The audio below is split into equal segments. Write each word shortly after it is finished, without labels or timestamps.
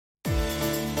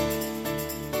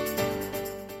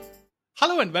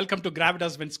Hello and welcome to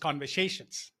Gravitas Wins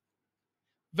Conversations.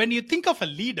 When you think of a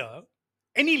leader,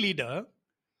 any leader,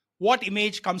 what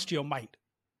image comes to your mind?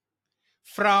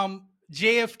 From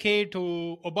JFK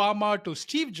to Obama to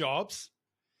Steve Jobs,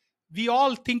 we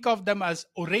all think of them as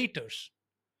orators,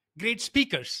 great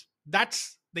speakers.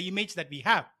 That's the image that we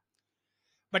have.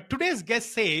 But today's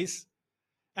guest says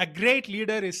a great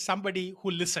leader is somebody who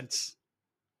listens.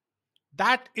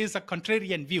 That is a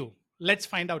contrarian view. Let's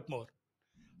find out more.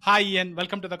 Hi, Ian.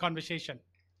 Welcome to the conversation.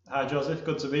 Hi, Joseph.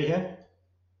 Good to be here.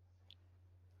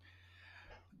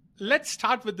 Let's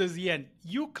start with this, Ian.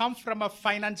 You come from a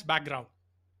finance background.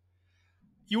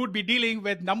 You would be dealing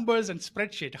with numbers and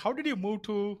spreadsheet. How did you move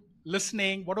to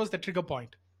listening? What was the trigger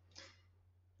point?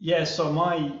 Yeah, so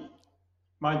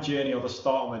my journey, or the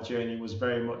start of my journey, was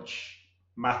very much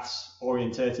maths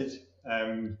orientated,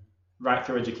 right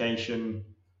through education,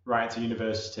 right to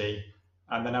university,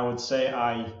 and then I would say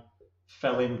I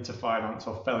fell into finance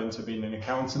or fell into being an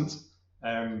accountant.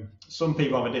 Some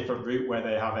people have a different route where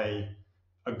they have a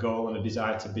goal and a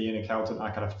desire to be an accountant. I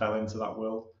kind of fell into that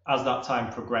world. As that time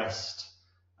progressed,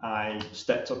 I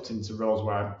stepped up into roles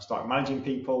where I started managing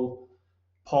people,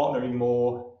 partnering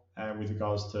more with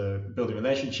regards to building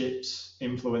relationships,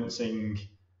 influencing,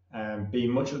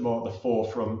 being much more at the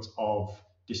forefront of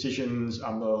decisions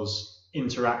and those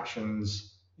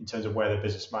interactions in terms of where the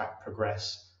business might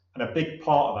progress. And a big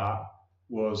part of that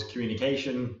was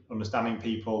communication, understanding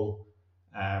people,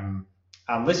 and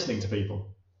listening to people.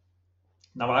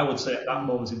 Now, I would say at that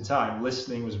moment in time,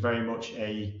 listening was very much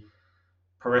a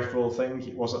peripheral thing.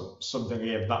 It wasn't something I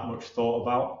gave that much thought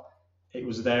about. It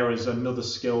was there as another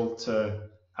skill to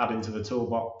add into the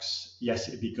toolbox. Yes,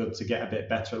 it'd be good to get a bit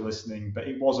better at listening, but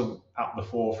it wasn't at the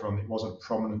forefront. It wasn't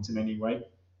prominent in any way.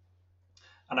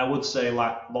 And I would say,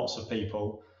 like lots of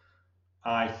people,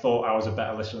 I thought I was a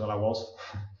better listener than I was.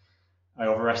 I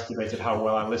overestimated how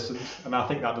well I listened, and I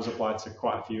think that does apply to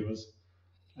quite a few of us.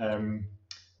 Um,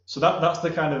 so that's the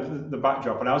kind of the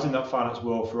backdrop. And I was in that finance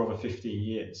world for over 15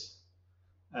 years.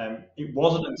 It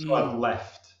wasn't until I'd Mm.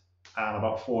 left, and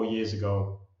about 4 years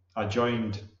ago, I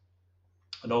joined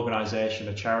an organisation,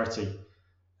 a charity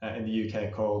in the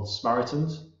UK called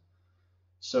Samaritans.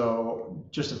 So,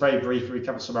 just a very brief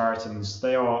recap of Samaritans.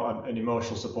 They are an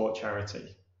emotional support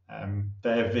charity.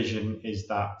 Their vision is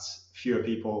that fewer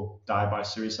people die by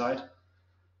suicide.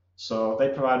 So, they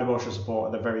provide emotional support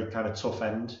at the very kind of tough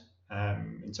end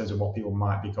in terms of what people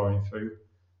might be going through,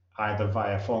 either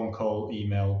via phone call,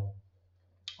 email,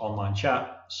 online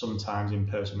chat, sometimes in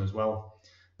person as well,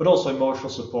 but also emotional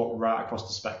support right across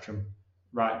the spectrum,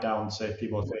 right down to if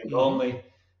people are feeling Hmm. lonely,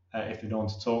 if they don't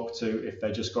want to talk to, if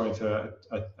they're just going through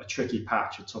a tricky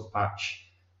patch, a tough patch,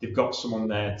 they've got someone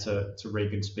there to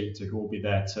ring and speak to who will be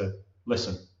there to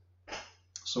listen.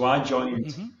 So Hmm.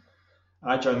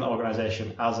 I joined the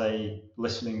organisation as a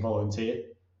listening volunteer.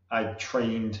 I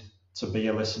trained to be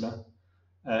a listener,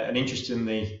 and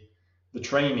interestingly, the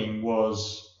training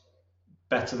was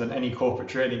better than any corporate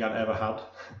training I'd ever had.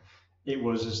 It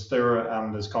was as thorough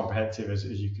and as comprehensive as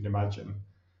you can imagine.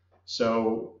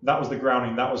 So that was the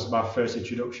grounding. That was my first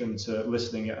introduction to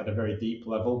listening at a very deep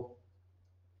level.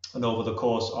 And over the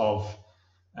course of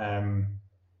um,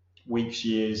 weeks,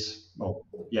 years, well,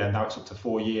 yeah, now it's up to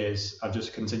 4 years, I've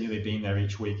just continually been there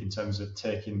each week in terms of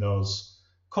taking those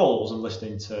calls and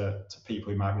listening to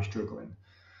people who might be struggling.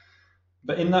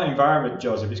 But in that environment,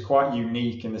 Joseph, it's quite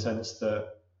unique in the sense that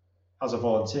as a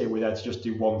volunteer, we're there to just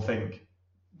do one thing.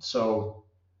 So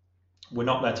we're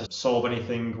not there to solve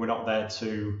anything. We're not there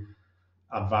to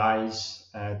advise,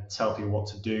 tell people what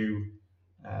to do,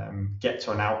 get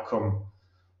to an outcome,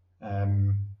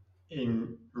 um,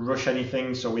 in rush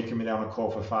anything. So we can be there on a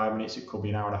call for 5 minutes. It could be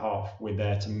an hour and a half. We're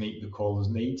there to meet the caller's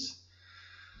needs.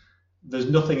 There's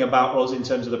nothing about us in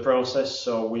terms of the process.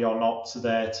 So we are not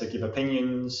there to give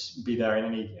opinions, be there in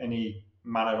any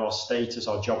manner or status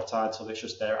or job title. It's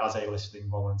just there as a listening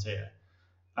volunteer.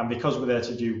 And because we're there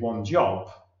to do one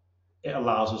job, it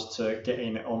allows us to get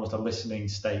in almost a listening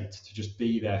state, to just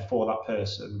be there for that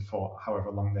person for however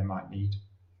long they might need.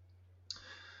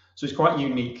 So it's quite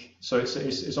unique. So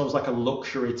it's almost like a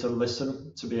luxury to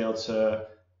listen, to be able to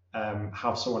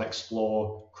have someone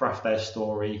explore, craft their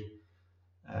story,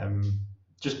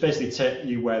 just basically take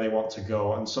you where they want to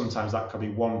go. And sometimes that could be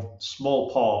one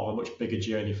small part of a much bigger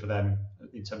journey for them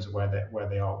in terms of where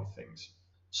they are with things.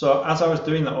 So as I was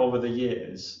doing that over the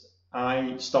years,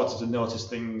 I started to notice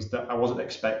things that I wasn't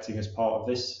expecting as part of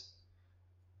this.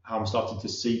 How I'm starting to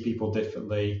see people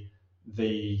differently,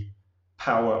 the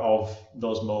power of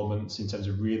those moments in terms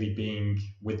of really being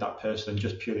with that person and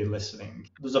just purely listening.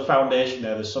 There's a foundation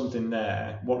there, there's something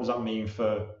there. What does that mean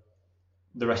for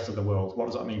the rest of the world? What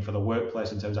does that mean for the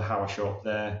workplace in terms of how I show up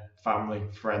there, family,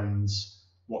 friends?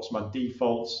 What's my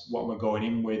defaults? What am I going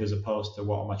in with as opposed to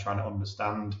what am I trying to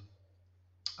understand?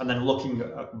 And then looking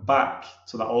back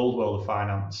to that old world of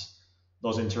finance,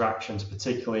 those interactions,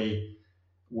 particularly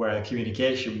where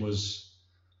communication was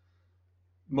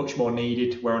much more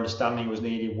needed, where understanding was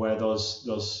needed, where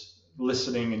those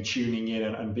listening and tuning in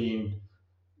and being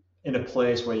in a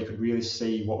place where you could really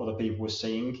see what other people were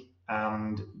seeing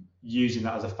and using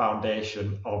that as a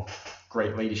foundation of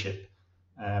great leadership.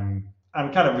 And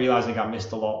kind of realizing I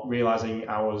missed a lot, realizing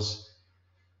I was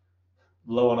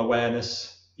low on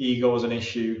awareness, ego was an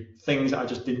issue, things that I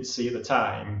just didn't see at the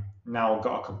time now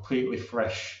got a completely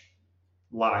fresh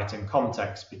light and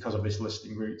context because of this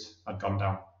listening route I'd gone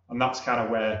down. And that's kind of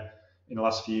where in the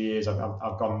last few years I've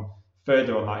gone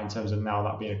further on that in terms of now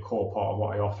that being a core part of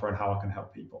what I offer and how I can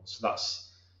help people. So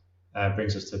that's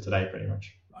brings us to today pretty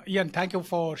much. Ian, thank you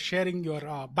for sharing your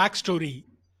backstory.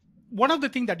 One of the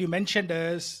things that you mentioned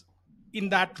is in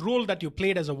that role that you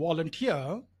played as a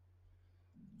volunteer,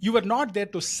 you were not there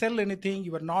to sell anything,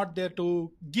 you were not there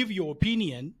to give your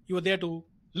opinion, you were there to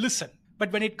listen.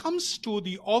 But when it comes to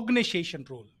the organization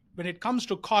role, when it comes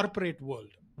to corporate world,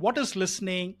 what is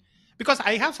listening? Because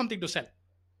I have something to sell.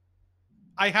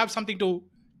 I have something to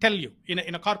tell you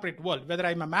in a corporate world, whether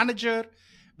I'm a manager,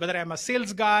 whether I'm a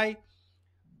sales guy,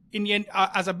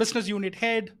 as a business unit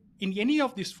head, in any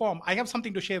of this form, I have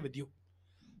something to share with you.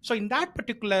 So in that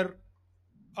particular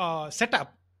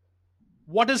setup,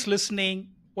 what is listening?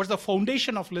 What's the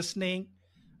foundation of listening?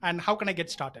 And how can I get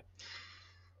started?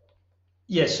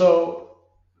 Yeah, so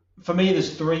for me,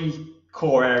 there's three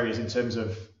core areas in terms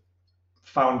of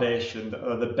foundation that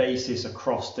are the basis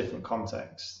across different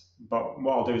contexts. But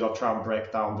what I'll do is I'll try and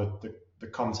break down the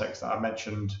context that I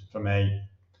mentioned from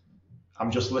I'm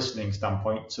just listening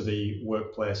standpoint to the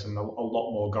workplace and a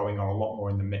lot more going on, a lot more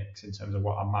in the mix in terms of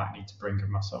what I might need to bring of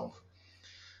myself.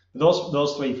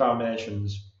 Those three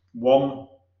foundations, one,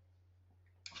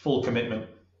 full commitment.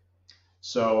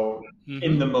 So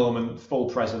in the moment, full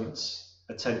presence,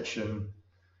 attention,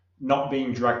 not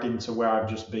being dragged into where I've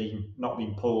just been, not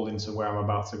being pulled into where I'm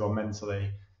about to go mentally,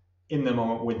 in the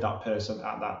moment with that person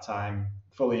at that time,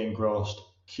 fully engrossed,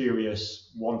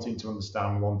 curious, wanting to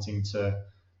understand, wanting to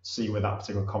see where that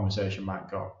particular conversation might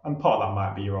go. And part of that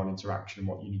might be your own interaction,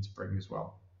 what you need to bring as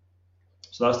well.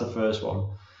 So that's the first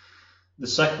one. The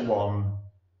second one,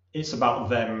 it's about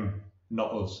them,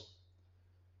 not us.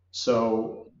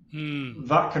 So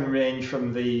that can range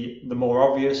from the more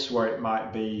obvious, where it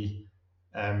might be,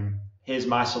 here's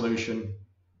my solution,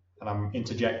 and I'm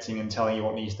interjecting and telling you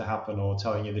what needs to happen or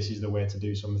telling you this is the way to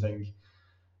do something.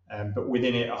 But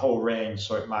within it, a whole range.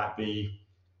 So it might be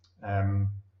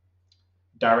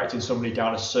directing somebody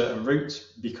down a certain route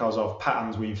because of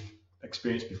patterns we've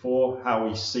experienced before, how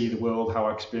we see the world, how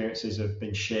our experiences have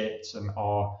been shaped, and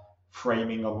our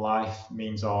framing of life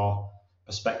means our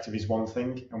perspective is one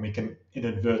thing, and we can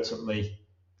inadvertently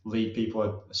lead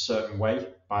people a certain way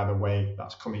by the way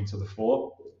that's coming to the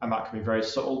fore. And that can be very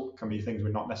subtle, can be things we're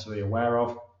not necessarily aware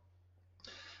of.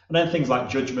 And then things like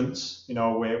judgments,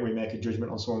 where we make a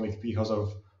judgment on someone because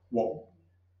of what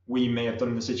we may have done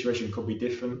in the situation could be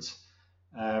different.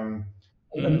 And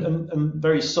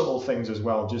very subtle things as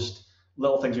well, just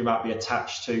little things we might be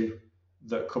attached to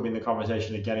that could be in the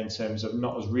conversation again, in terms of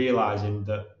not us realizing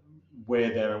that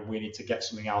we're there and we need to get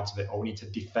something out of it, or we need to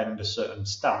defend a certain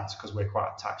stance because we're quite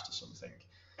attached to something.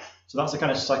 So that's the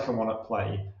kind of second one at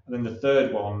play. And then the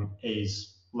third one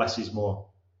is less is more.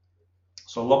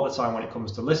 So a lot of the time when it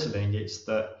comes to listening, it's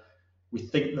that we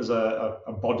think there's a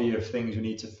body of things we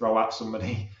need to throw at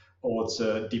somebody or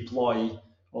to deploy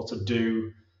or to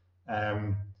do,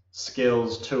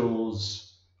 skills,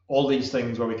 tools, all these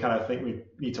things where we kind of think we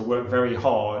need to work very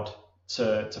hard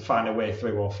to find a way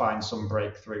through or find some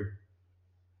breakthrough.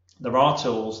 There are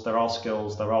tools, there are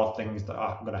skills, there are things that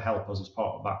are going to help us as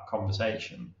part of that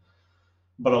conversation.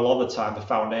 But a lot of the time, the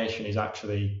foundation is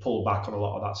actually pull back on a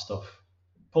lot of that stuff.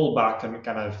 Pull back and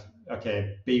kind of,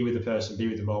 okay, be with the person, be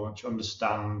with the moment,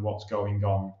 understand what's going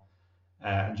on,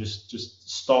 and just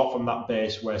start from that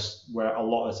base where a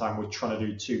lot of the time we're trying to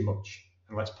do too much,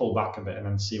 and let's pull back a bit and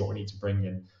then see what we need to bring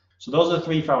in. So those are the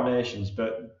three foundations.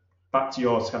 But back to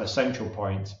your kind of central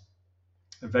point,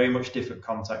 a very much different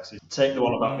context. Take the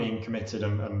one about being committed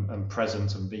and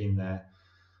present and being there.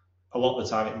 A lot of the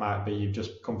time it might be you've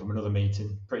just come from another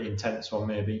meeting, pretty intense one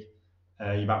maybe.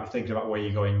 You might be thinking about where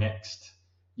you're going next.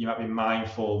 You might be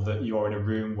mindful that you're in a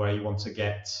room where you want to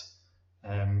get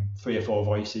 3 or 4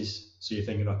 voices. So you're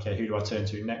thinking, okay, who do I turn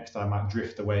to next? I might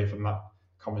drift away from that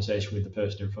conversation with the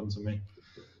person in front of me.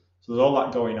 So there's all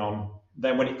that going on.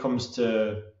 Then when it comes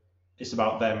to it's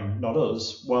about them, not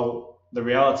us. Well, the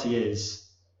reality is,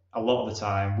 a lot of the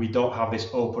time, we don't have this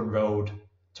open road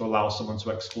to allow someone to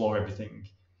explore everything,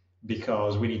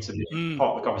 because we need to be Mm.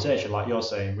 part of the conversation. Like you're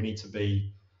saying, we need to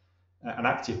be an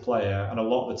active player, and a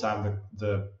lot of the time,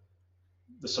 the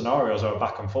scenarios are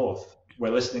back and forth.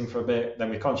 We're listening for a bit, then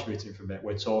we're contributing for a bit,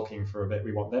 we're talking for a bit,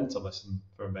 we want them to listen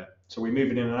for a bit. So we're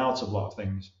moving in and out of a lot of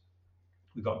things.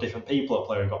 We've got different people at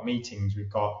play, we've got meetings, we've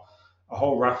got a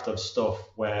whole raft of stuff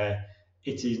where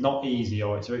it is not easy,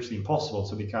 or it's virtually impossible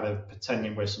to be kind of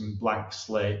pretending we're some blank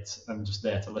slate and just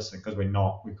there to listen, because we're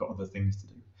not. We've got other things to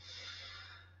do.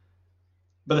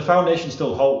 But the foundation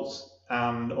still holds.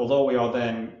 And although we are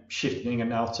then shifting in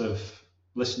and out of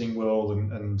listening world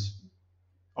and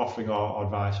offering our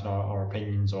advice and our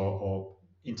opinions, or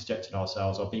interjecting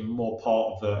ourselves, or being more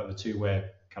part of the two-way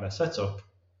kind of setup,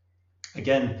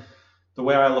 again, the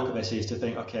way I look at this is to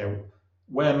think, okay,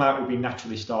 where might we be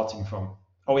naturally starting from?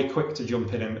 Are we quick to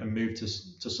jump in and move to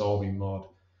solving mode?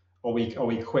 Are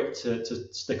we quick to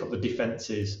stick up the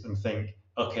defences and think,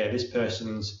 okay, this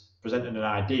person's presented an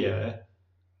idea,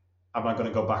 am I going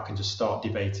to go back and just start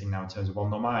debating now in terms of, well,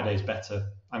 no, my idea is better,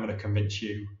 I'm going to convince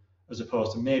you, as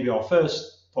opposed to maybe our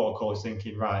first protocol is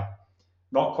thinking, right,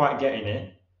 not quite getting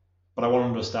it, but I want to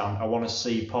understand, I want to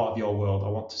see part of your world, I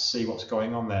want to see what's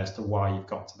going on there as to why you've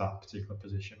got to that particular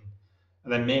position.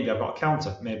 And then maybe I've got a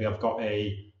counter, maybe I've got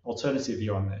a alternative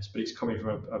view on this, but it's coming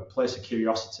from a place of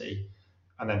curiosity,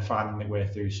 and then finding the way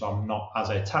through, so I'm not as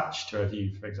attached to a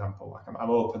view, for example. Like I'm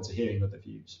open to hearing other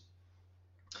views.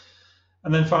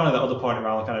 And then finally, that other point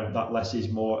around kind of that less is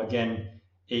more, again,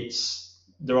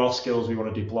 there are skills we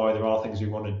want to deploy, there are things we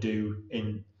want to do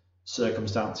in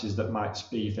circumstances that might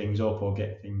speed things up or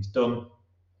get things done.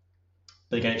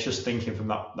 But again, it's just thinking from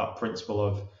that principle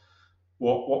of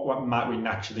what might we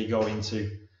naturally go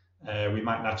into. We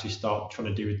might naturally start trying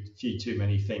to do a few too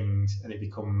many things, and it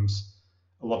becomes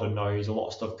a lot of noise, a lot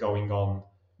of stuff going on,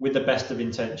 with the best of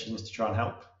intentions to try and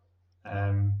help.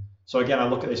 So again, I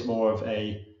look at this more of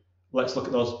let's look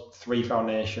at those three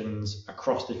foundations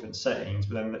across different settings,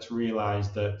 but then let's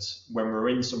realize that when we're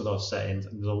in some of those settings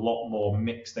and there's a lot more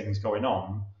mixed things going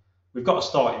on, we've got a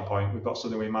starting point, we've got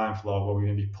something we're mindful of where we're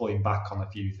going to be pulling back on a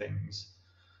few things,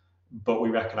 but we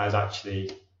recognize actually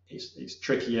it's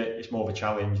trickier, it's more of a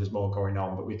challenge, there's more going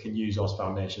on, but we can use those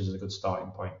foundations as a good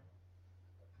starting point.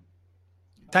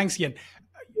 Thanks, Ian.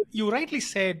 You rightly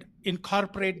said in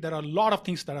corporate, there are a lot of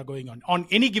things that are going on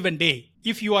any given day.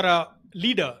 If you are a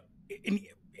leader, in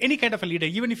any kind of a leader,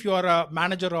 even if you are a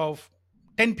manager of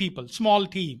 10 people, small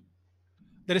team,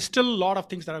 there is still a lot of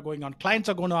things that are going on. Clients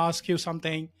are going to ask you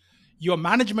something. Your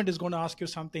management is going to ask you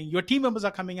something. Your team members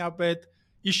are coming up with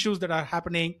issues that are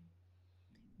happening.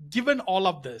 Given all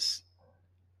of this,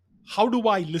 how do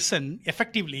I listen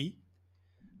effectively?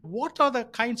 What are the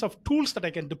kinds of tools that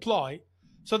I can deploy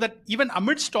so that even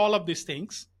amidst all of these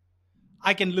things,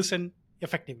 I can listen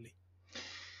effectively?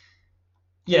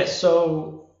 Yes,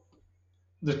 so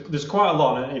there's quite a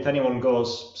lot, and if anyone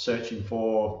goes searching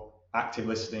for active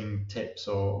listening tips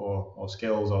or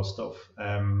skills or stuff,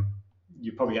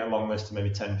 you probably get a long list of maybe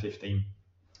 10, 15.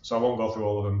 So I won't go through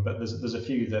all of them, but there's a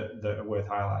few that are worth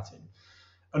highlighting.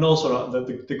 And also,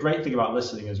 the great thing about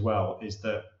listening as well is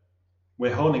that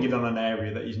we're honing in on an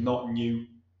area that is not new.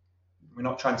 We're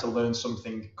not trying to learn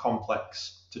something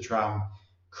complex to try and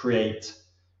create.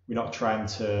 We're not trying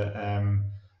to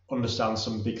understand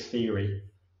some big theory.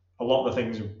 A lot of the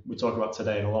things we talk about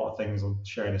today, and a lot of things I'll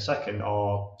share in a second,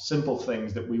 are simple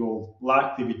things that we will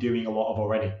likely be doing a lot of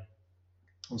already.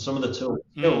 And some of the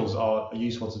skills are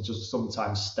useful to just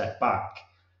sometimes step back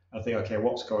and think, okay,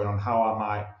 what's going on? How I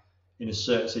might, in a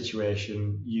certain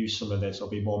situation, use some of this, or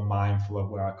be more mindful of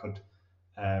where I could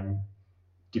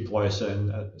deploy a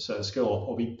certain skill,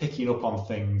 or be picking up on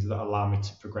things that allow me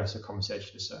to progress a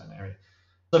conversation in a certain area.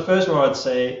 The first one I'd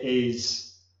say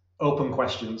is open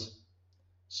questions.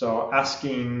 So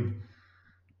asking,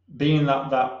 being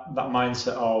that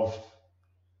mindset of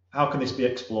how can this be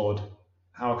explored?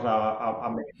 How can I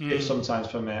make it sometimes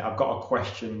for me? I've got a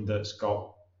question that's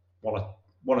got one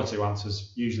or two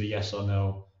answers, usually yes or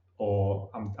no, or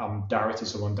I'm directing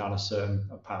someone down a certain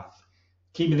path.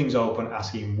 Keeping things open,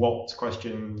 asking what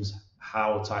questions,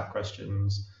 how type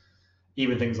questions,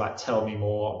 even things like tell me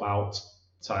more about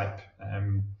type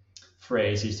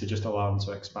phrases to just allow them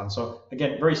to expand. So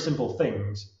again, very simple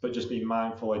things, but just being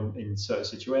mindful in certain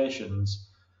situations.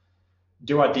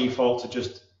 Do I default to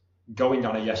just going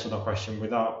down a yes or no question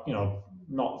without,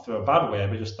 not through a bad way,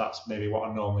 but just that's maybe what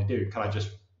I normally do? Can I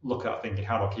just look at thinking,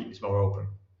 how do I keep this more open?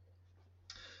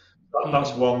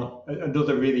 That's one.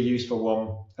 Another really useful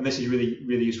one, and this is really,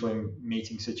 really useful in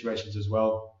meeting situations as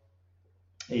well,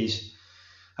 is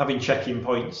having check-in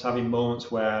points, having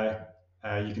moments where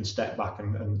you can step back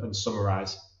and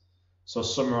summarize. So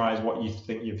summarize what you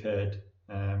think you've heard.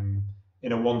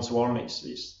 In a one-to-one,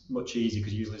 it's much easier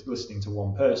because you're listening to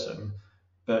one person,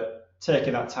 but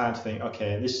taking that time to think,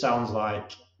 okay, this sounds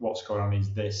like what's going on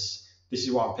is this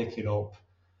is what I'm picking up.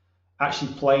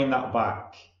 Actually playing that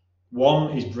back,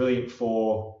 one, is brilliant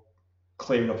for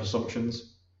clearing up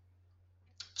assumptions.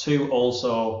 Two,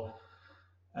 also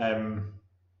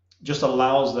just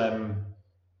allows them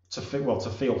to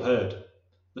feel heard.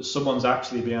 That someone's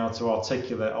actually been able to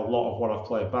articulate a lot of what I've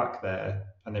played back there,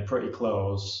 and they're pretty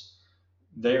close.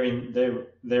 They're in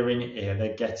it here.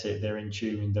 They get it. They're in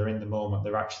tune. They're in the moment.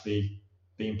 They're actually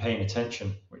paying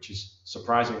attention, which is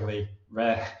surprisingly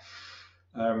rare.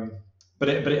 But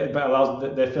it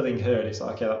allows, they're feeling heard. It's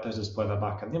like, okay, that person's playing that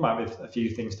back, and there might be a few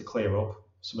things to clear up,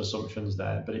 some assumptions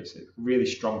there, but it's a really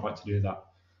strong point to do that.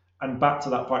 And back to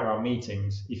that point around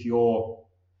meetings, if you're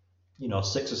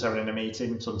 6 or 7 in a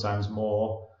meeting, sometimes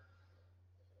more,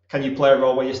 can you play a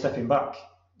role where you're stepping back?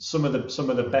 Some of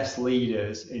the best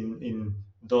leaders in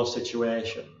those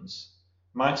situations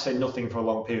might say nothing for a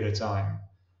long period of time,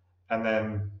 and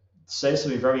then say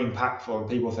something very impactful, and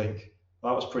people think,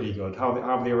 well, that was pretty good. How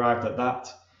have they arrived at that?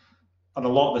 And a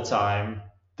lot of the time,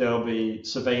 they'll be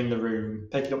surveying the room,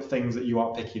 picking up things that you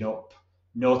aren't picking up,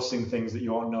 noticing things that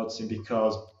you aren't noticing,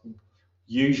 because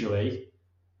usually,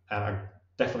 and I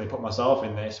definitely put myself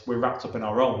in this, we're wrapped up in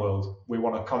our own world. We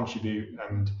want to contribute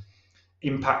and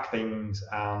impact things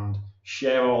and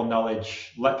share our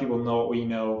knowledge, let people know what we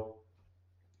know.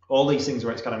 All these things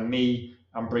where it's kind of me,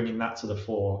 I'm bringing that to the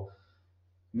fore.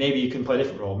 Maybe you can play a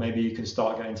different role. Maybe you can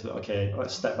start getting into, okay,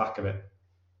 let's step back a bit.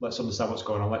 Let's understand what's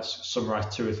going on. Let's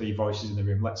summarize 2 or 3 voices in the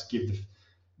room. Let's give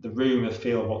the room a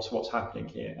feel of what's happening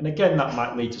here. And again, that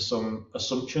might lead to some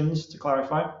assumptions to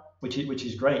clarify, which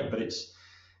is great, but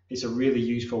it's a really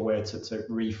useful way to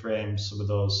reframe some of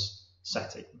those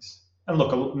settings. And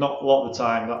look, not a lot of the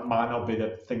time that might not be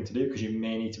the thing to do, because you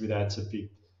may need to be there to be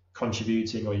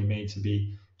contributing, or you may need to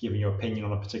be giving your opinion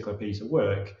on a particular piece of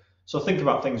work. So think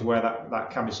about things where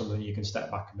that can be something you can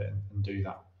step back a bit and do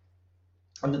that.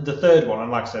 And the third one,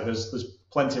 and like I said, there's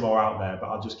plenty more out there, but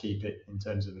I'll just keep it in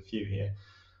terms of a few here.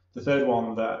 The third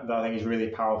one that I think is really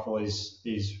powerful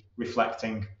is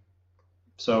reflecting.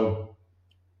 So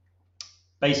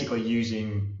basically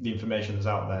using the information that's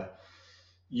out there,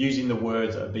 using the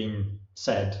words that have been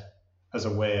said as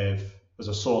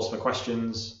a source for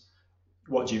questions.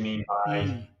 What do you mean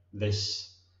by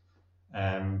this?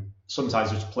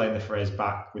 Sometimes just playing the phrase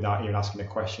back without even asking a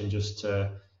question, just to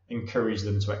encourage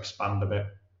them to expand a bit.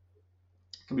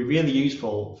 It can be really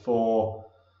useful for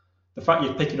the fact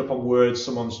you're picking up on words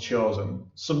someone's chosen,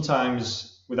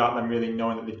 sometimes without them really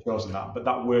knowing that they've chosen that, but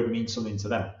that word means something to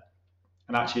them.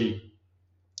 And actually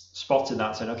spotting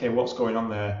that, saying, okay, what's going on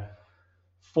there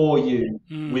for you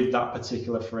with that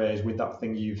particular phrase, with that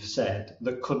thing you've said,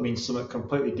 that could mean something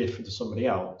completely different to somebody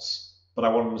else, but I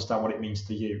want to understand what it means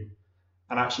to you.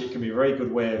 And actually it can be a very good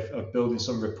way of building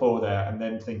some rapport there, and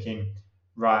then thinking,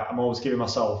 right, I'm always giving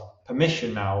myself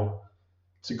permission now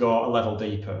to go a level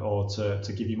deeper, or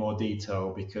to give you more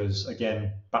detail, because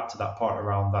again, back to that part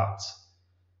around that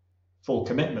full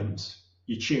commitment,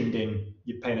 you're tuned in,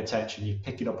 you're paying attention, you're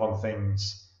picking up on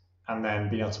things, and then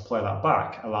being able to play that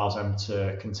back allows them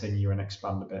to continue and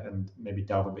expand a bit and maybe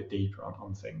delve a bit deeper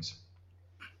on things.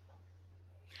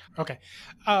 Okay.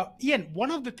 Ian,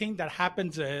 one of the things that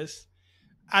happens is,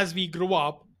 as we grow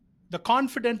up, the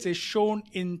confidence is shown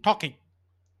in talking.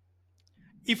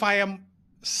 If I am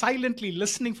silently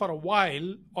listening for a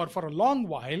while or for a long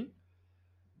while,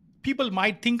 people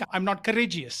might think I'm not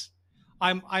courageous.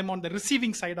 I'm on the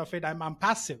receiving side of it. I'm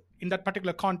passive in that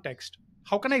particular context.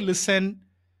 How can I listen?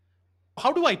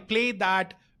 How do I play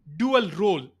that dual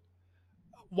role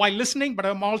while listening, but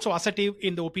I'm also assertive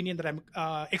in the opinion that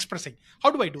I'm expressing?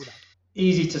 How do I do that?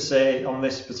 Easy to say on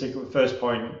this particular first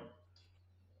point.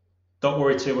 Don't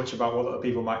worry too much about what other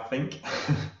people might think,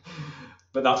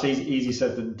 but that's easy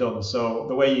said than done. So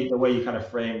the way you kind of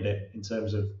framed it in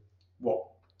terms of what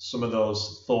some of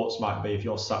those thoughts might be if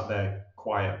you're sat there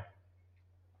quiet,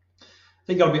 I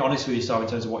think you've got to be honest with yourself in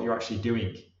terms of what you're actually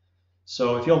doing.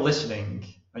 So if you're listening,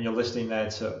 and you're listening there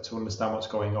to understand what's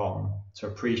going on, to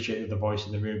appreciate the voice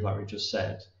in the room, like we've just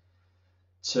said,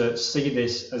 to see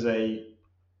this as a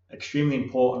extremely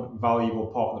important, valuable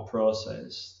part of the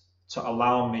process, to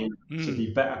allow me to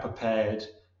be better prepared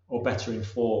or better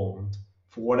informed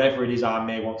for whatever it is I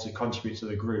may want to contribute to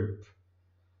the group.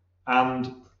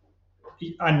 And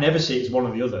I never see it as one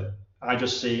or the other. I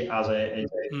just see it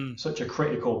as such a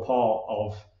critical part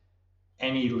of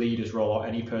any leader's role or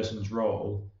any person's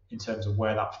role, in terms of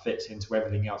where that fits into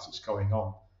everything else that's going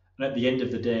on. And at the end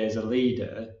of the day, as a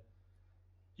leader,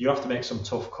 you have to make some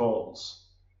tough calls.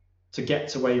 To get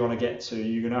to where you want to get to,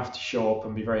 you're going to have to show up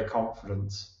and be very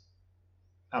confident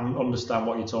and understand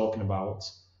what you're talking about,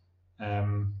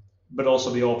 but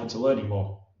also be open to learning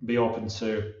more, be open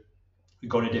to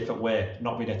going a different way,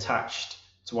 not being attached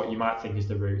to what you might think is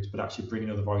the route, but actually bringing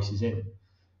other voices in.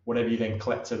 Whatever you then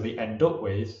collectively end up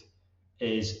with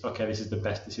is, okay, this is the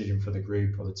best decision for the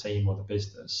group or the team or the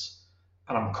business.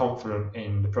 And I'm confident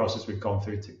in the process we've gone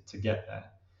through to get there.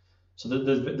 So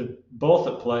there's both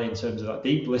at play in terms of that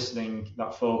deep listening,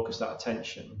 that focus, that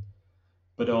attention,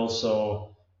 but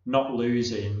also not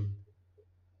losing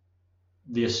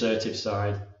the assertive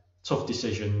side, tough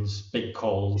decisions, big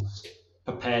calls,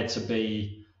 prepared to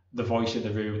be the voice in the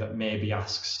room that maybe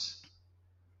asks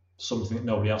something that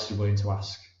nobody else is willing to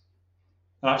ask.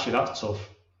 And actually that's tough.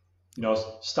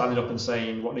 Standing up and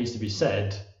saying what needs to be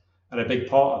said, and a big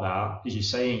part of that is you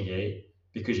saying it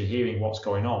because you're hearing what's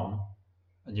going on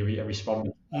and you're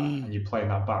responding to that, and you're playing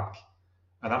that back.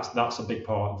 And that's a big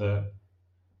part of the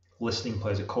listening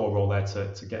plays a core role there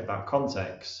to get that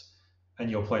context. And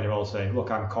you're playing a role saying,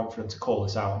 look, I'm confident to call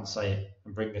this out and say it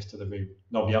and bring this to the room.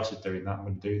 Nobody else is doing that. I'm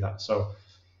going to do that. So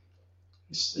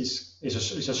it's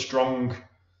a strong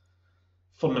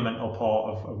fundamental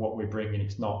part of what we're bringing.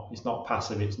 It's not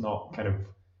passive. It's not kind of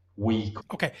weak.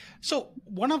 Okay. So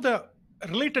one of the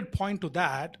related point to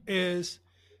that is,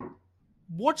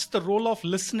 what's the role of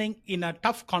listening in a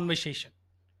tough conversation?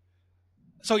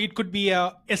 So it could be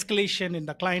a escalation in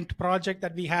the client project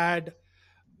that we had,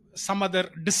 some other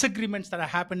disagreements that are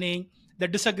happening. The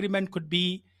disagreement could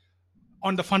be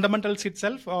on the fundamentals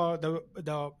itself, or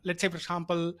the let's say, for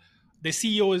example, the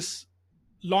CEO is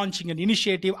launching an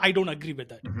initiative. I don't agree with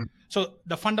that. Mm-hmm. So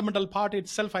the fundamental part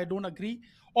itself, I don't agree.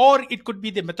 Or it could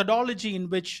be the methodology in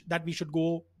which that we should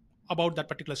go about that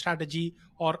particular strategy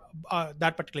or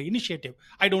that particular initiative.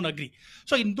 I don't agree.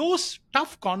 So in those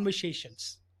tough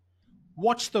conversations,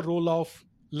 what's the role of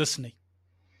listening?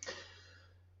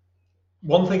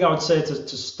 One thing I would say to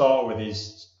start with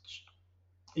is,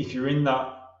 if you're in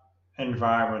that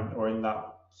environment or in that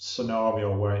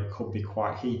scenario where it could be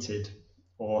quite heated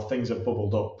or things have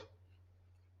bubbled up,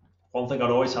 one thing I'd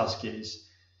always ask is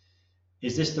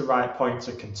this the right point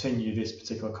to continue this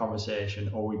particular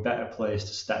conversation, or are we better placed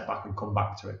to step back and come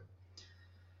back to it?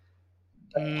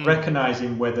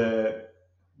 Recognizing whether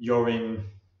you're in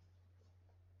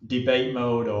debate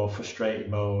mode or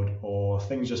frustrated mode, or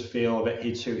things just feel a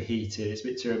bit too heated, it's a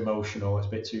bit too emotional, it's a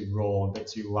bit too raw, a bit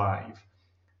too live.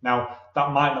 Now,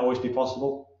 that might not always be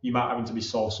possible. You might have to be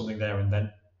solve something there and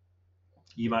then.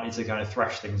 You might need to kind of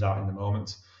thrash things out in the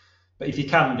moment. But if you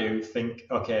can think,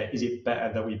 okay, is it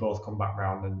better that we both come back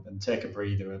round and take a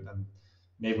breather, and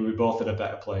maybe we're both in a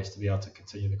better place to be able to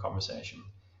continue the conversation?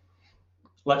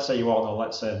 Let's say you all know,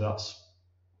 let's say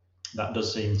that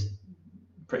does seem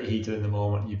pretty heated in the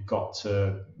moment. You've got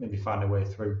to maybe find a way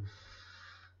through.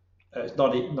 It's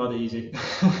not easy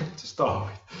to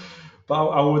start with, but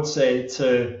I would say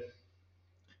to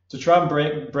try and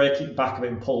break it back a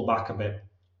bit and pull back a bit,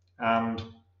 and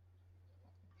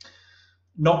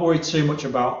not worry too much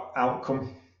about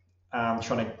outcome and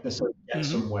trying to necessarily get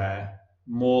somewhere.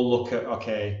 More look at,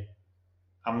 okay,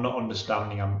 I'm not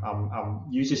understanding. I'm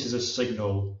use this as a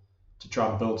signal to try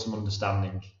and build some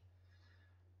understanding.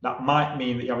 That might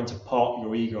mean that you're having to park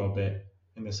your ego a bit,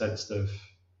 in the sense of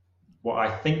what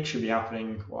I think should be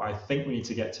happening, what I think we need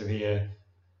to get to here.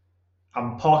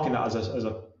 I'm parking that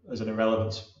as an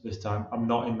irrelevance this time. I'm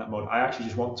not in that mode. I actually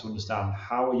just want to understand,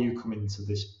 how are you coming to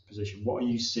this position? What are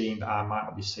you seeing that I might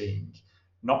not be seeing?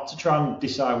 Not to try and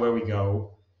decide where we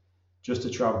go, just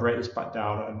to try and break this back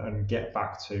down and get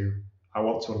back to, I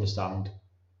want to understand.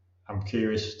 I'm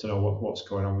curious to know what's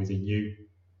going on within you.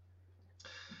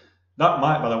 That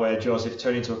might, by the way, Joseph,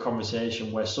 turn into a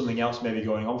conversation where something else may be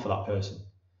going on for that person.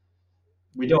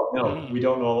 We don't know. We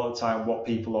don't know all the time what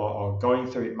people are going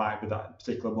through. It might be that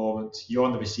particular moment. You're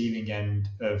on the receiving end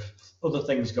of other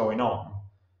things going on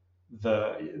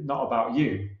that not about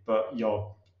you, but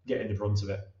you're getting the brunt of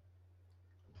it.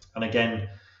 And again,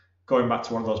 going back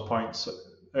to one of those points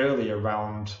earlier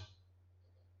around,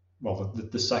 well,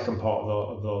 the second part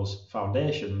of those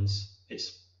foundations,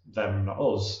 it's them, not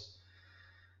us.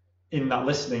 In that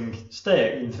listening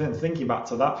state, and thinking back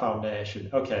to that foundation,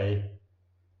 okay,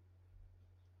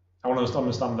 I want to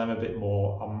understand them a bit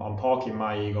more. I'm parking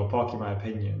my ego, parking my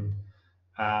opinion,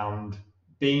 and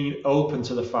being open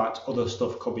to the fact other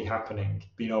stuff could be happening,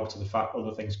 being open to the fact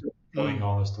other things could be going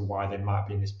on as to why they might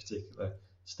be in this particular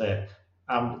state.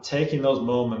 And taking those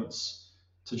moments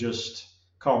to just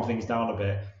calm things down a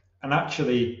bit, and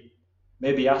actually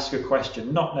maybe ask a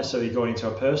question, not necessarily going into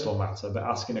a personal matter, but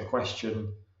asking a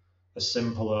question as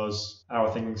simple as how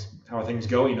are things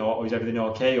going, or is everything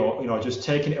okay, or just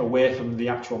taking it away from the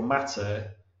actual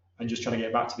matter and just trying to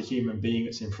get back to the human being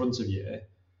that's in front of you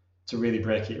to really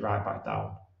break it right back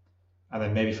down. And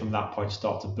then maybe from that point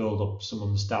start to build up some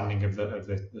understanding of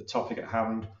the topic at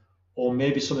hand, or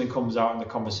maybe something comes out in the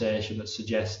conversation that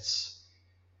suggests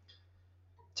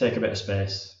take a bit of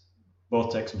space,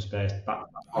 both take some space, back,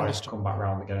 Understood. come back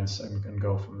around again and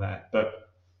go from there. But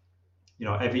we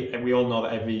all know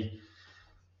that every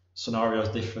scenario is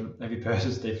different, every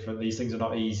person's different. These things are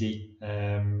not easy.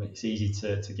 It's easy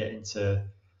to get into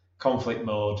conflict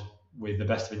mode with the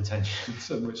best of intentions,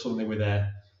 and suddenly we're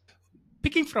there.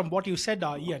 Picking from what you said,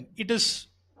 Ian, it's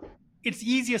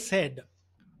easier said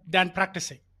than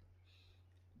practicing.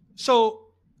 So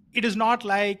it is not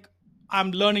like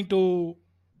I'm learning to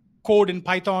code in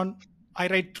Python. I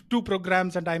write two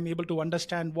programs and I'm able to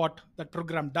understand what that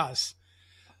program does.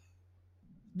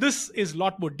 This is a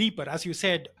lot more deeper. As you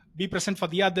said, be present for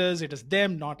the others. It is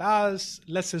them, not us.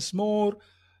 Less is more.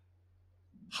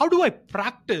 How do I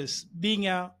practice being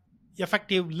a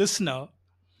effective listener?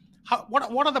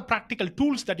 What are the practical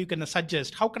tools that you can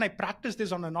suggest? How can I practice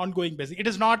this on an ongoing basis? It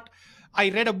is not, I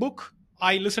read a book,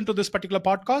 I listened to this particular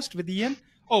podcast with Ian.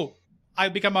 Oh, I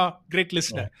become a great Yeah.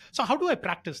 listener. So how do I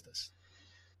practice this?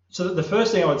 So the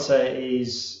first thing I would say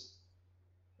is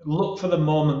look for the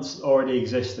moments that already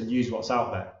exist and use what's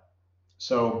out there.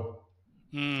 So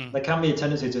Hmm. there can be a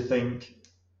tendency to think,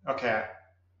 okay,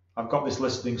 I've got this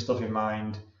listening stuff in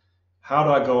mind. How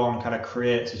do I go on kind of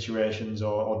create situations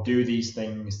or do these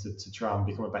things to try and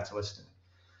become a better listener?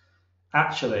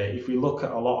 Actually, if we look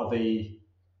at a lot of the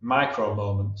micro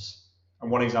moments,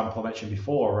 and one example I mentioned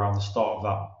before around the start of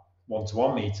that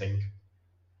one-to-one meeting,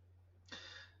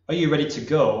 are you ready to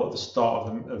go at the start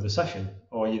of the session?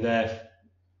 Or are you there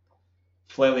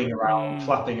flailing around, Hmm.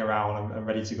 flapping around and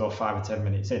ready to go 5 or 10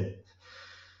 minutes in?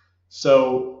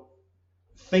 So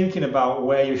thinking about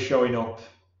where you're showing up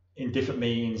in different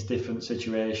meetings, different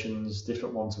situations,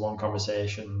 different one-to-one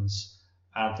conversations,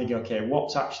 and thinking, okay,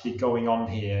 what's actually going on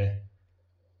here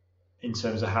in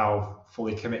terms of how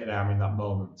fully committed I am in that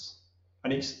moment.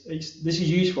 And this is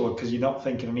useful because you're not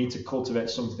thinking I need to cultivate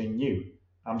something new.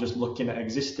 I'm just looking at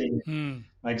Hmm.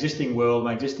 my existing world,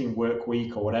 my existing work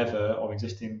week or whatever, or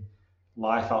existing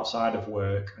life outside of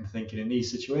work, and thinking in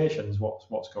these situations,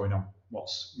 what's going on?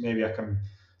 What's maybe I can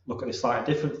look at it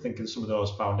slightly different, think of some of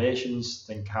those foundations,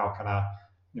 think how can I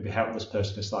maybe help this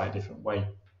person in a slightly different way.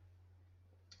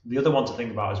 The other one to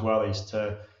think about as well is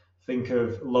to think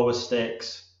of lower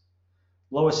stakes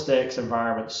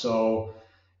environments. So,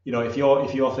 if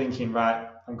you're thinking, right,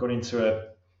 I'm going into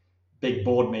a big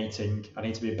board meeting, I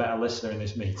need to be a better listener in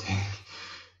this meeting.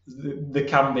 There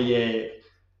can be a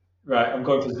right. I'm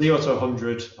going from 0 to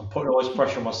 100. I'm putting all this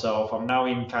pressure on myself. I'm now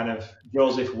in kind of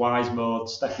Joseph Wise mode,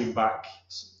 stepping back,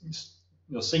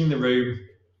 seeing the room,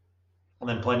 and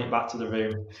then playing it back to the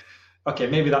room. Okay,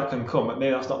 maybe that can come, but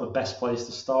maybe that's not the best place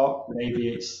to start. Maybe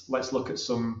it's let's look at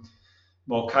some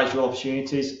more casual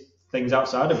opportunities, things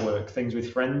outside of work, things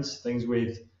with friends, things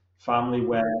with family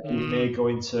where you may Hmm. go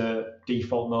into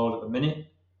default mode at the minute.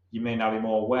 You may now be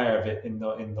more aware of it in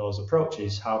those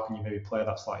approaches. How can you maybe play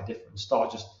that slightly different?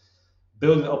 Start just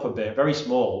building it up a bit, very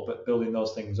small, but building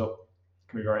those things up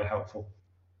can be very helpful.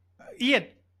 Ian,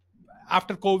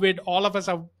 after COVID, all of us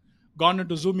have gone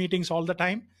into Zoom meetings all the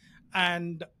time.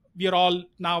 And we are all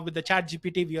now with the chat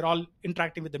GPT, we are all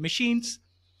interacting with the machines.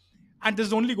 And this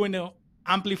is only going to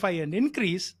amplify and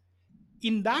increase.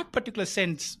 In that particular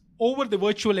sense, over the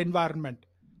virtual environment,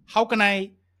 how can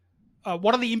I,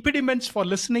 what are the impediments for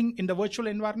listening in the virtual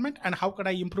environment? And how can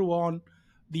I improve on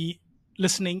the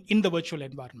listening in the virtual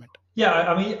environment? Yeah,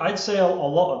 I mean, I'd say a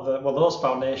lot of those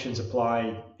foundations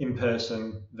apply in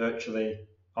person, virtually,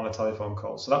 on a telephone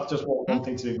call. So that's just one Hmm?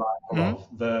 thing to be mindful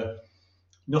Hmm? of.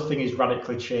 Nothing is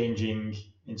radically changing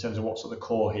in terms of what's at the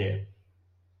core here.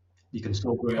 You can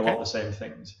still bring a lot Okay. of the same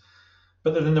things.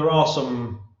 But then there are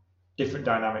some different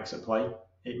dynamics at play.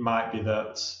 It might be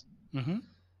that Hmm.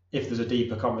 if there's a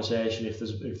deeper conversation, if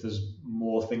there's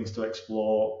more things to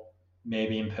explore,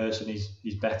 maybe in person is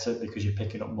better because you're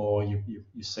picking up more, you're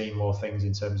seeing more things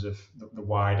in terms of the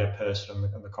wider person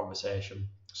and the conversation.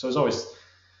 So there's always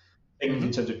things in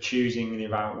Hmm. terms of choosing the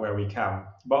environment where we can.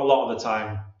 But a lot of the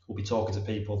time, we'll be talking to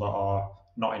people that are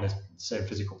not in the same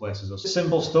physical place as us.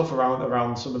 Simple stuff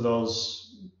around some of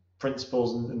those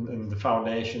principles and the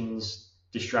foundations,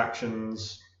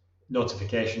 distractions,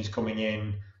 notifications coming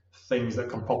in, things that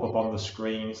can pop up on the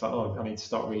screen. It's like, oh, I need to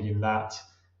start reading that.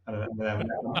 And then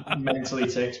mentally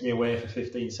takes me away for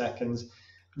 15 seconds.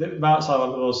 It might sound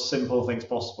like the most simple things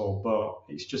possible,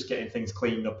 but it's just getting things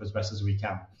cleaned up as best as we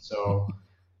can. So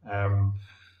um,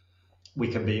 we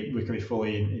can be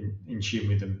fully in tune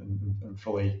with them and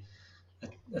fully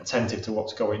attentive to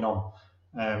what's going on.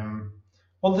 Um,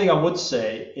 One thing I would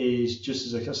say is, just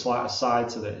as a slight aside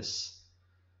to this,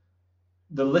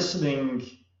 the listening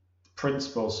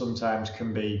principle sometimes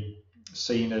can be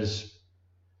seen as,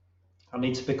 I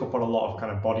need to pick up on a lot of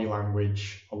kind of body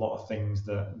language, a lot of things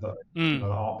that Mm, that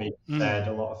aren't being mm, said,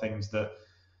 a lot of things that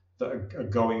are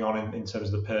going on in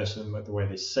terms of the person, the way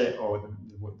they sit or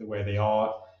the way they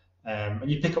are. And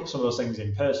you pick up some of those things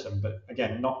in person, but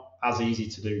again, not as easy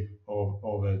to do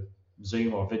over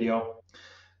Zoom or video.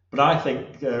 But I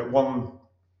think one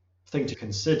thing to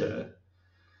consider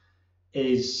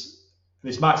is,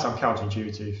 this might sound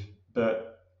counterintuitive,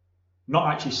 but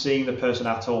not actually seeing the person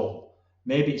at all.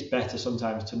 Maybe it's better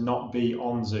sometimes to not be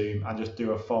on Zoom and just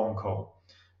do a phone call.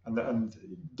 And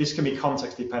this can be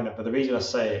context dependent, but the reason I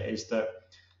say it is that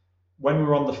when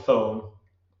we're on the phone,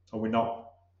 or we're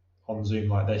not on Zoom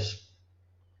like this,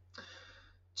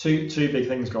 two big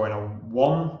things going on.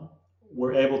 One,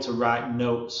 we're able to write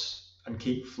notes and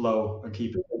keep flow and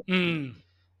keep it. mm.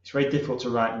 It's very difficult to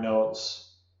write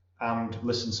notes and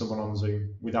listen to someone on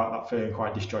Zoom without that feeling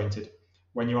quite disjointed.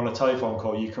 When you're on a telephone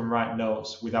call, you can write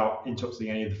notes without interrupting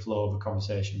any of the flow of the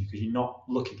conversation, because you're not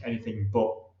looking at anything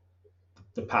but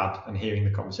the pad and hearing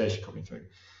the conversation coming through.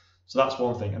 So that's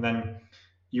one thing. And then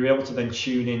you're able to then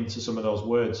tune into some of those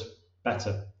words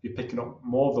better. You're picking up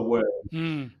more of the word,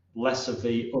 Mm, less of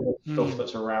the other stuff mm,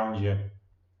 that's around you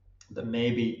that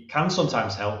maybe can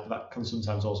sometimes help, but that can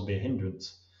sometimes also be a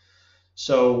hindrance.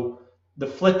 So the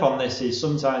flip on this is,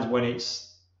 sometimes when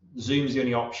it's Zoom's the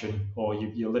only option, or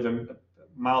you're living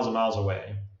miles and miles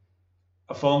away,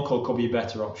 a phone call could be a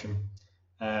better option.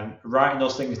 Writing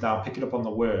those things down, picking up on the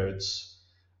words,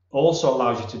 also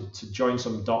allows you to join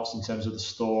some dots in terms of the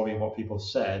story and what people have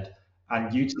said,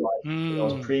 and utilize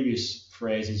those mm. previous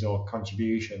phrases or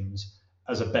contributions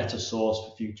as a better source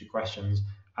for future questions.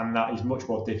 And that is much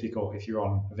more difficult if you're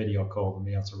on a video call than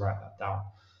being able to write that down.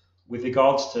 With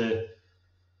regards to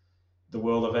the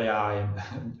world of AI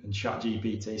and chat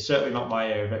GPT, certainly not my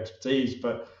area of expertise,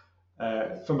 but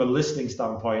from a listening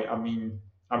standpoint, I mean,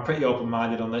 I'm pretty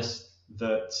open-minded on this,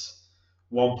 that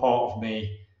one part of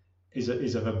me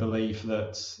is of a belief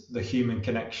that the human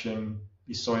connection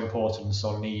is so important and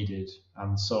so needed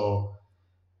and so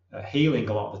healing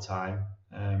a lot of the time,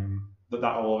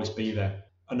 that will always be there.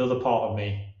 Another part of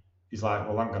me is like,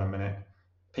 well, hang on a minute.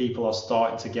 People are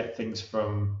starting to get things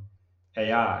from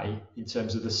AI in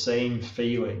terms of the same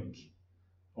feeling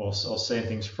or same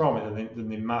things from it than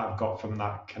they might have got from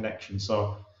that connection.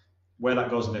 So where that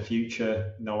goes in the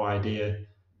future, no idea.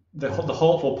 The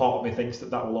hopeful part of me thinks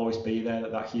that will always be there,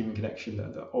 that human connection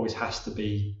that always has to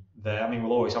be there. I mean,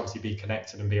 we'll always obviously be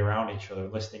connected and be around each other.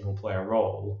 Listening will play a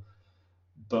role,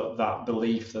 but that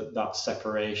belief that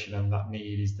separation and that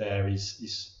need is there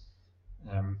is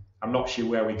I'm not sure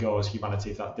where we go as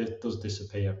humanity if that does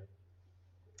disappear.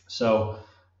 So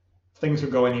things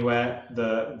will go anywhere.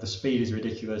 The speed is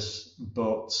ridiculous,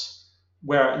 but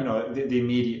where the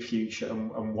immediate future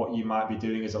and what you might be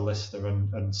doing as a listener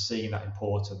and seeing that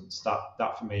importance,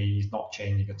 that for me is not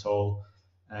changing at all.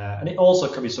 And it also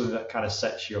can be something that kind of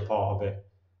sets you apart a bit,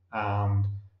 and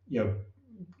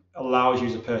allows you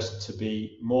as a person to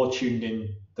be more tuned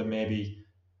in than maybe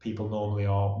people normally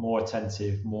are, more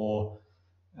attentive, more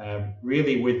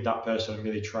really with that person, and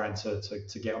really trying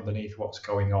to get underneath what's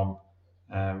going on.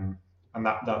 And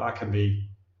that can be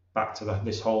back to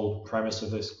this whole premise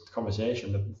of this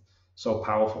conversation, that so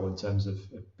powerful in terms of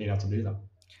being able to do that.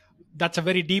 That's a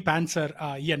very deep answer,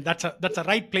 Ian. That's a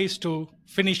right place to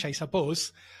finish, I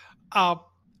suppose. Uh,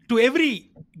 to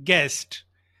every guest,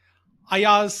 I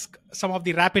ask some of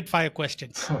the rapid fire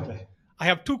questions. Okay. I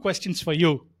have two questions for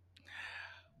you.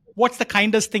 What's the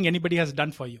kindest thing anybody has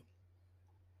done for you?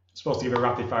 Supposed to give a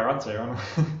rapid fire answer, aren't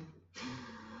I?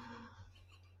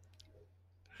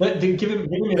 But giving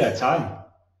me their time,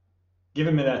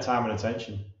 giving me their time and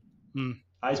attention. Hmm.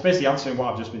 It's basically answering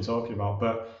what I've just been talking about,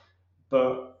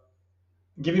 but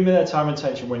giving me their time and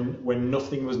attention when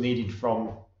nothing was needed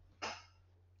from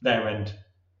their end.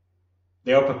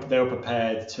 They were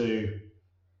prepared to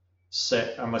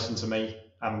sit and listen to me,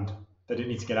 and they didn't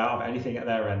need to get out of anything at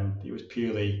their end. It was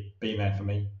purely being there for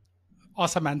me.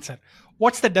 Awesome answer.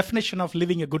 What's the definition of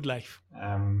living a good life?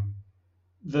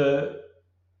 The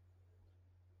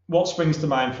What springs to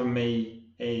mind for me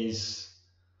is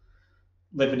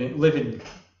living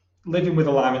with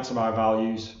alignment to my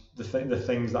values, the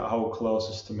things that hold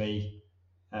closest to me,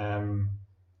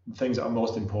 the things that are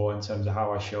most important in terms of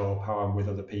how I show up, how I'm with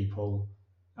other people,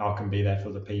 how I can be there for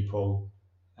other people,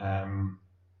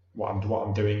 what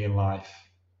I'm doing in life.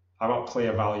 I've got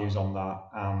clear values on that,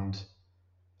 and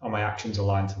are my actions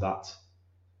aligned to that?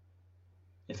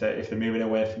 If they're moving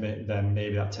away from it, then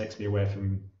maybe that takes me away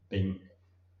from being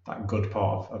that good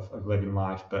part of living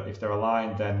life. But if they're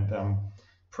aligned, then I'm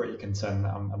pretty content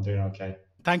that I'm doing okay.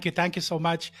 Thank you. Thank you so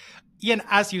much. Ian,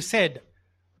 as you said,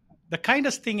 the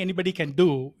kindest thing anybody can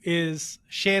do is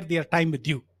share their time with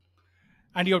you.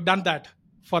 And you've done that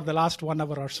for the last 1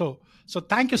 hour or so. So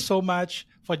thank you so much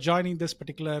for joining this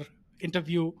particular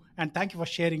interview. And thank you for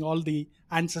sharing all the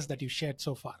answers that you shared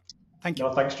so far. Thank you.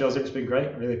 No, thanks, Joseph. It's been great.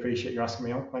 I really appreciate you asking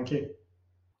me on. Thank you.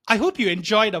 I hope you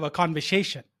enjoyed our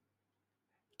conversation.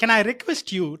 Can I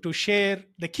request you to share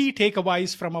the key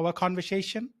takeaways from our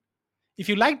conversation? If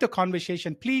you like the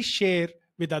conversation, please share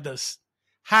with others.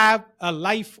 Have a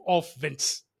life of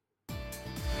wins.